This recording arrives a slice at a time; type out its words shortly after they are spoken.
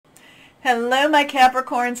Hello, my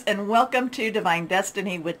Capricorns, and welcome to Divine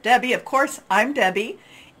Destiny with Debbie. Of course, I'm Debbie,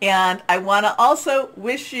 and I want to also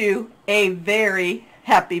wish you a very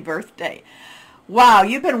happy birthday. Wow,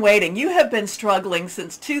 you've been waiting. You have been struggling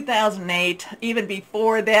since 2008, even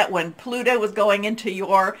before that when Pluto was going into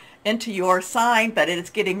your sign, but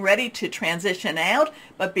it's getting ready to transition out.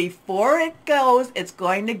 But before it goes, it's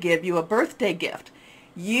going to give you a birthday gift.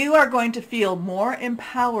 You are going to feel more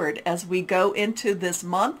empowered as we go into this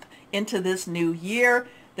month, into this new year,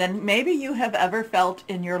 than maybe you have ever felt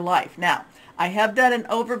in your life. Now, I have done an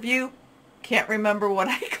overview. Can't remember what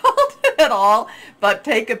I called it at all, but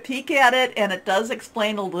take a peek at it, and it does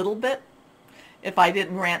explain a little bit if I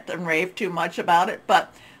didn't rant and rave too much about it.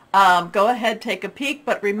 But go ahead, take a peek.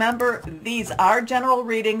 But remember, these are general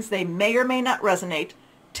readings. They may or may not resonate.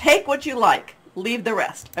 Take what you like. Leave the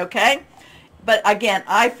rest, okay? But again,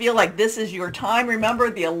 I feel like this is your time.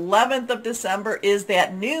 Remember, the 11th of December is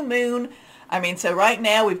that new moon. So right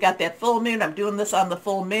now we've got that full moon. I'm doing this on the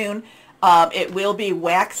full moon. It will be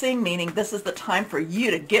waxing, meaning this is the time for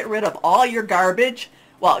you to get rid of all your garbage.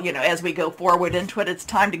 Well, as we go forward into it, it's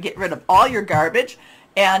time to get rid of all your garbage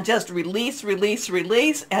and just release, release,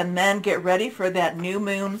 release, and then get ready for that new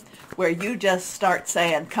moon where you just start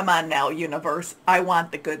saying, come on now, universe, I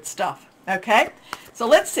want the good stuff. Okay? So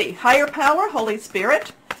let's see. Higher power, Holy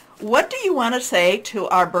Spirit, what do you want to say to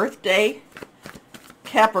our birthday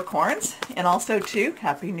Capricorns, and also to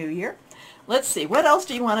Happy New Year? Let's see. What else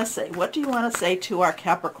do you want to say? What do you want to say to our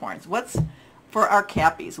Capricorns? What's for our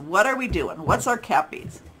Cappies? What are we doing? What's our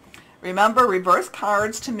Cappies? Remember, reverse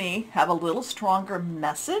cards to me have a little stronger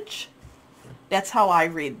message. That's how I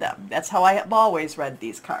read them. That's how I have always read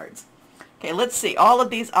these cards. Okay, let's see. All of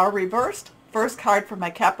these are reversed. First card for my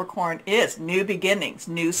Capricorn is new beginnings,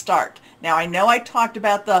 new start. Now, I know I talked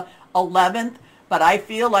about the 11th, but I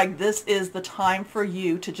feel like this is the time for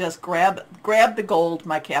you to just grab the gold,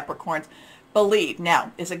 my Capricorns. Believe.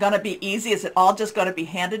 Now, is it going to be easy? Is it all just going to be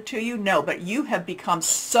handed to you? No, but you have become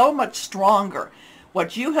so much stronger.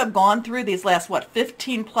 What you have gone through these last,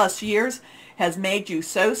 15 plus years has made you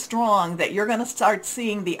so strong that you're going to start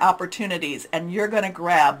seeing the opportunities and you're going to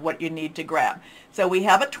grab what you need to grab. So we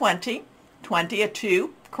have a 20, a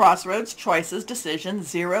 2, crossroads, choices, decisions,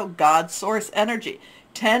 0, God, source, energy.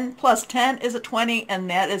 10 plus 10 is a 20, and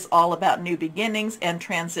that is all about new beginnings and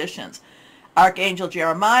transitions. Archangel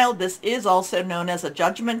Jeremiah, this is also known as a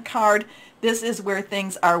judgment card. This is where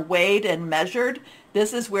things are weighed and measured.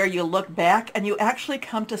 This is where you look back and you actually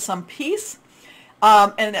come to some peace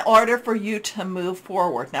in order for you to move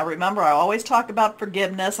forward. Now remember, I always talk about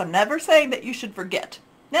forgiveness. I'm never saying that you should forget.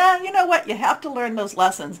 Now, you know what? You have to learn those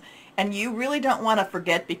lessons, and you really don't want to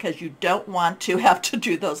forget because you don't want to have to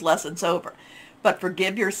do those lessons over. But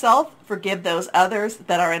forgive yourself, forgive those others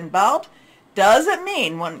that are involved. Doesn't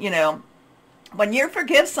mean when you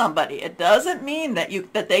forgive somebody, it doesn't mean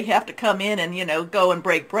that they have to come in and go and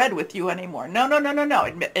break bread with you anymore. No.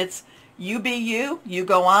 It's you be you. You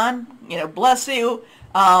go on. Bless you.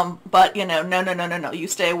 But no. You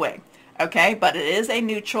stay away. Okay. But it is a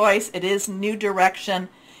new choice. It is new direction.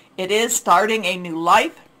 It is starting a new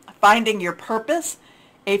life, finding your purpose,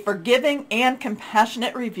 a forgiving and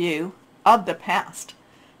compassionate review of the past.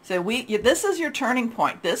 So this is your turning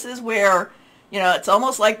point. This is where it's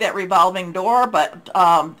almost like that revolving door, but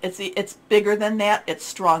it's bigger than that. It's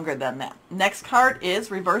stronger than that. Next card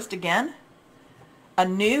is reversed again. A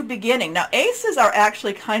new beginning. Now, aces are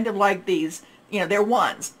actually kind of like these, they're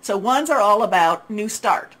ones. So ones are all about new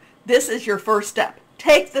start. This is your first step.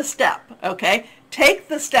 Take the step, okay? Take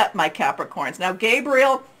the step, my Capricorns. Now,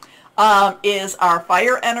 Gabriel is our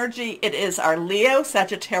fire energy. It is our Leo,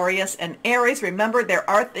 Sagittarius, and Aries. Remember, there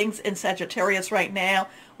are things in Sagittarius right now.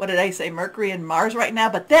 What did I say? Mercury and Mars right now.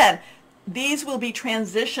 But then these will be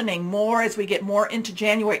transitioning more as we get more into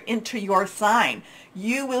January, into your sign.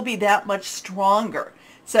 You will be that much stronger.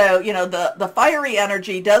 So, the fiery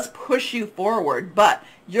energy does push you forward, but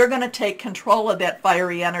you're going to take control of that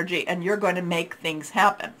fiery energy and you're going to make things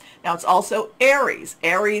happen. Now, it's also Aries.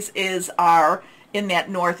 Aries is our, in that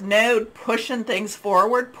north node, pushing things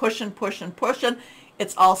forward, pushing.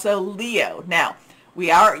 It's also Leo. Now, we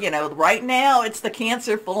are, right now it's the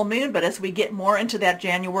Cancer full moon, but as we get more into that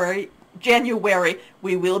January,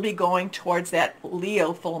 we will be going towards that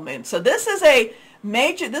Leo full moon. So this is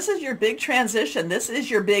this is your big transition. This is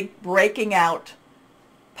your big breaking out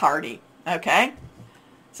party, okay?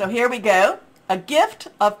 So here we go. A gift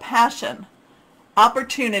of passion,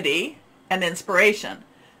 opportunity, and inspiration.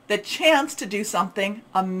 The chance to do something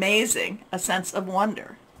amazing, a sense of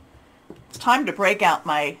wonder. It's time to break out,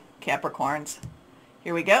 my Capricorns.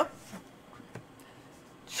 Here we go.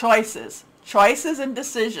 Choices, choices and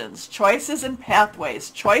decisions, choices and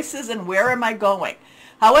pathways, choices and where am I going.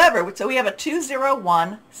 However, so we have a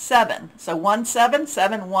 2017, so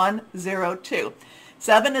 177102.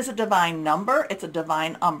 7 is a divine number. It's a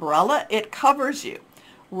divine umbrella. It covers you.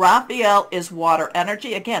 Raphael is water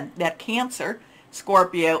energy. Again, that Cancer,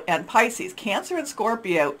 Scorpio, and Pisces. Cancer and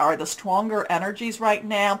Scorpio are the stronger energies right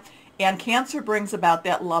now, and Cancer brings about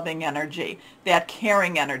that loving energy, that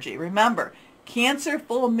caring energy. Remember, Cancer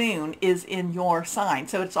full moon is in your sign,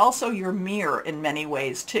 so it's also your mirror in many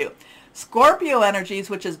ways too. Scorpio energies,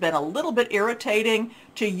 which has been a little bit irritating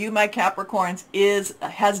to you, my Capricorns,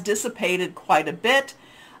 has dissipated quite a bit.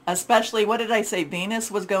 Especially, what did I say? Venus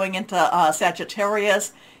was going into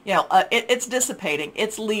Sagittarius. You know, it's dissipating.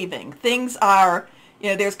 It's leaving. Things are,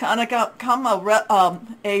 you know, there's kind of come a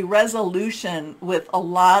resolution with a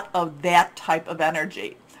lot of that type of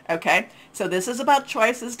energy. Okay, so this is about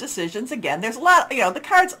choices, decisions. Again, there's a lot, you know, the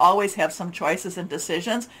cards always have some choices and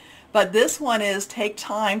decisions, but this one is take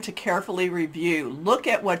time to carefully review. Look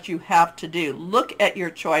at what you have to do. Look at your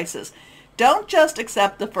choices. Don't just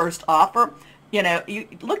accept the first offer. You know, you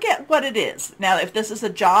look at what it is. Now, if this is a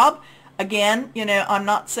job, again, you know, I'm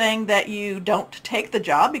not saying that you don't take the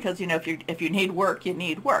job, because, you know, if you need work, you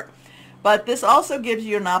need work. But this also gives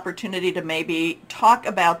you an opportunity to maybe talk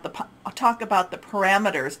about the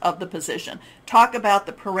parameters of the position, talk about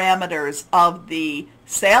the parameters of the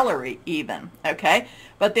salary even, okay?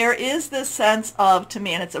 But there is this sense of, to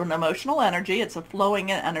me, and it's an emotional energy, it's a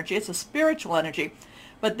flowing energy, it's a spiritual energy,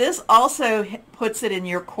 but this also puts it in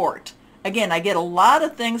your court. Again, I get a lot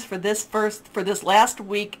of things for this last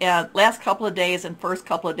week and last couple of days and first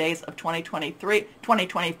couple of days of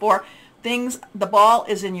 2024. Things, the ball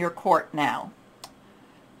is in your court now.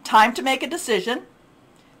 Time to make a decision.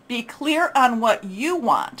 Be clear on what you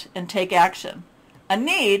want and take action. A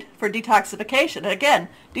need for detoxification. And again,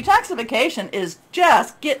 detoxification is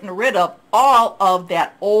just getting rid of all of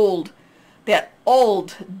that old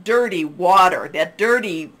dirty water, that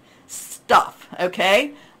dirty stuff,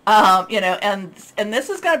 okay? You know, and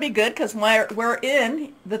this is going to be good because we're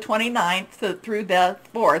in the 29th through the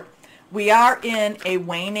 4th. We are in a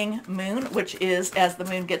waning moon, which is, as the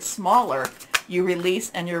moon gets smaller, you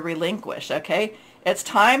release and you relinquish, okay? It's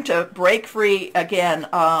time to break free again.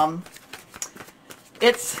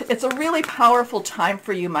 It's a really powerful time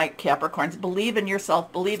for you, my Capricorns. Believe in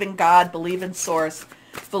yourself, believe in God, believe in Source,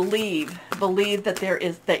 believe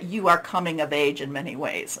that you are coming of age in many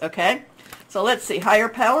ways, okay? So let's see, higher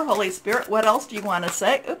power, Holy Spirit, what else do you want to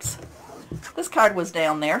say? Oops, this card was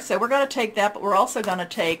down there, so we're going to take that, but we're also going to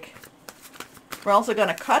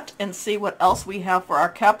cut and see what else we have for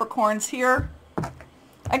our Capricorns here.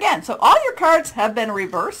 Again, so all your cards have been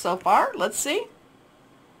reversed so far. Let's see.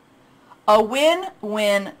 A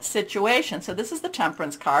win-win situation. So this is the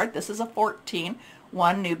Temperance card. This is a 14.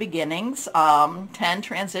 1, new beginnings. 10,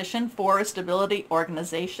 transition. 4, stability,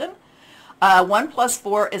 organization. 1 plus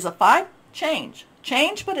 4 is a 5. Change.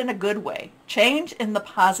 Change, but in a good way. Change in a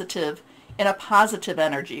positive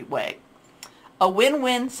energy way. A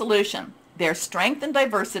win-win solution. There's strength in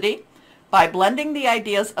diversity. By blending the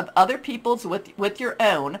ideas of other people's with your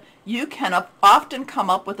own, you can often come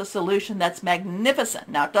up with a solution that's magnificent.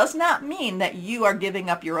 Now, it does not mean that you are giving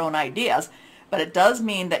up your own ideas, but it does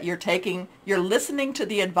mean that you're listening to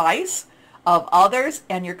the advice of others,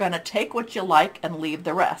 and you're going to take what you like and leave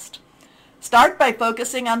the rest. Start by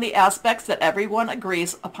focusing on the aspects that everyone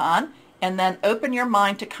agrees upon, and then open your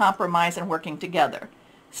mind to compromise and working together.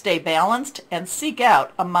 Stay balanced and seek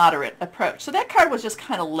out a moderate approach. So that card was just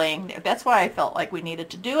kind of laying there. That's why I felt like we needed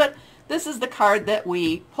to do it. This is the card that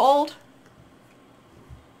we pulled.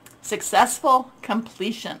 Successful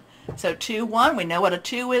completion. So 2, 1, we know what a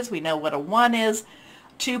 2 is. We know what a 1 is.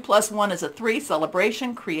 2 plus 1 is a 3.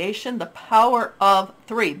 Celebration, creation, the power of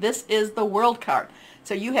 3. This is the World card.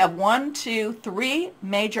 So you have 1, 2, 3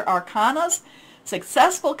 major arcanas.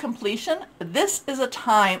 Successful completion. This is a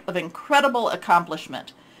time of incredible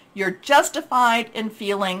accomplishment. You're justified in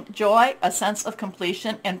feeling joy, a sense of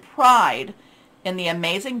completion, and pride in the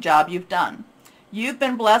amazing job you've done. You've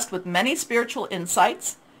been blessed with many spiritual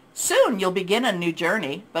insights. Soon you'll begin a new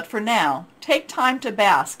journey, but for now, take time to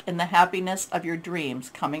bask in the happiness of your dreams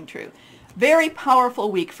coming true. Very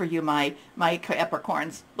powerful week for you, my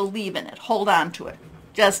Capricorns. Believe in it. Hold on to it.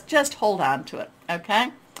 Just hold on to it,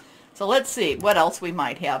 okay? So let's see what else we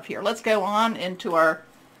might have here. Let's go on into our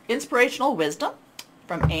inspirational wisdom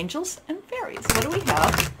from angels and fairies. What do we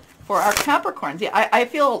have for our Capricorns? Yeah, I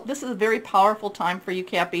feel this is a very powerful time for you,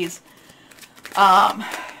 Cappies.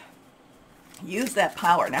 Use that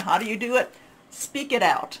power. Now, how do you do it? Speak it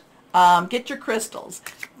out. Get your crystals.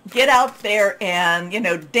 get out there and,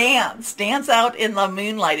 dance out in the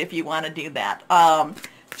moonlight if you want to do that.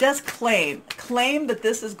 Just claim that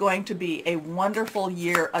this is going to be a wonderful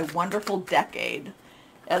year, a wonderful decade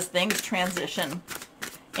as things transition.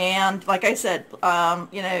 And like I said,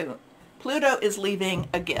 Pluto is leaving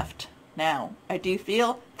a gift. Now, I do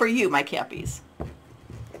feel for you, my Cappies.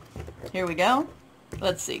 Here we go.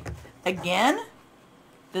 Let's see. Again,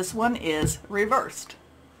 this one is reversed.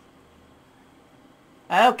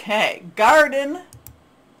 Okay, Garden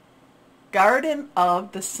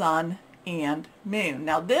of the Sun and Moon.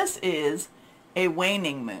 Now this is a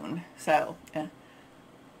waning moon. So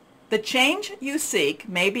the change you seek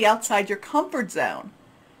may be outside your comfort zone.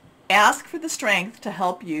 Ask for the strength to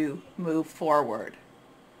help you move forward.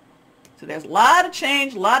 So there's a lot of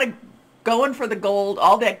change, a lot of going for the gold,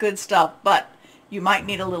 all that good stuff, but you might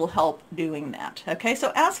need a little help doing that. Okay,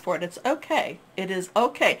 so ask for it. It's okay. It is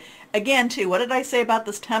okay. Again, too, what did I say about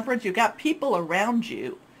this Temperance? You've got people around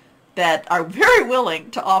you that are very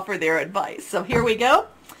willing to offer their advice. So here we go.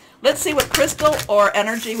 Let's see what crystal or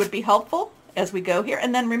energy would be helpful as we go here.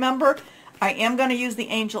 And then remember, I am going to use the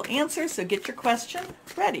angel answers, so get your question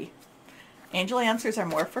ready. Angel answers are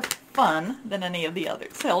more for fun than any of the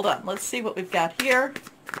others. Hold on. Let's see what we've got here.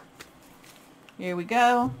 Here we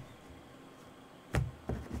go.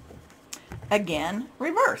 Again,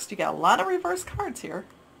 reversed. You got a lot of reverse cards here.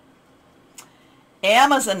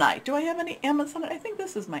 Amazonite. Do I have any Amazonite? I think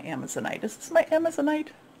this is my Amazonite. Is this my Amazonite?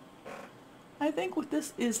 I think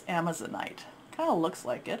this is Amazonite. Kind of looks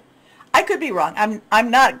like it. I could be wrong.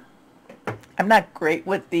 I'm not great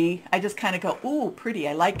with I just kind of go, ooh, pretty.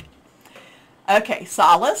 I like it. Okay,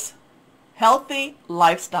 solace, healthy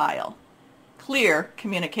lifestyle. Clear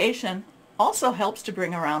communication also helps to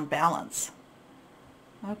bring around balance.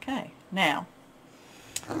 Okay, now,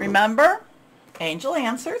 remember, angel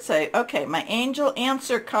answer. Say, okay, my angel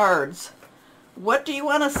answer cards. What do you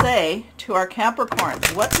want to say to our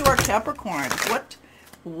Capricorns? What do our Capricorns?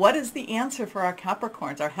 What is the answer for our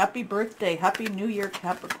Capricorns? Our happy birthday, happy new year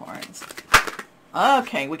Capricorns.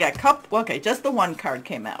 Okay, we got okay, just the one card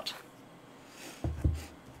came out.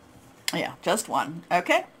 Yeah, just one.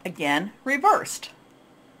 Okay, again, reversed.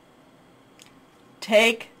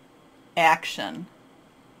 Take action.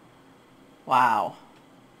 Wow.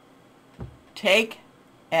 Take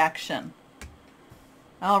action.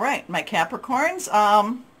 All right, my Capricorns,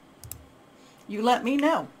 you let me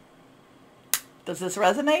know. Does this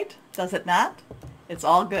resonate? Does it not? It's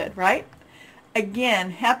all good, right?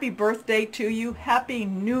 Again, happy birthday to you. Happy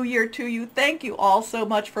New Year to you. Thank you all so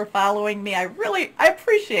much for following me. I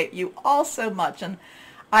appreciate you all so much, and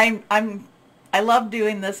I love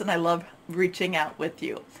doing this, and I love reaching out with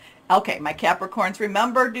you. Okay, my Capricorns,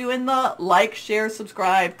 remember doing the like, share,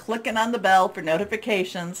 subscribe, clicking on the bell for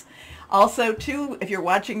notifications. Also, too, if you're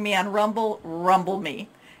watching me on Rumble, rumble me.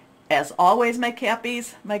 As always, my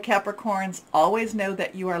Cappies, my Capricorns, always know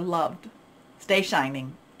that you are loved. Stay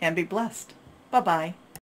shining and be blessed. Bye-bye.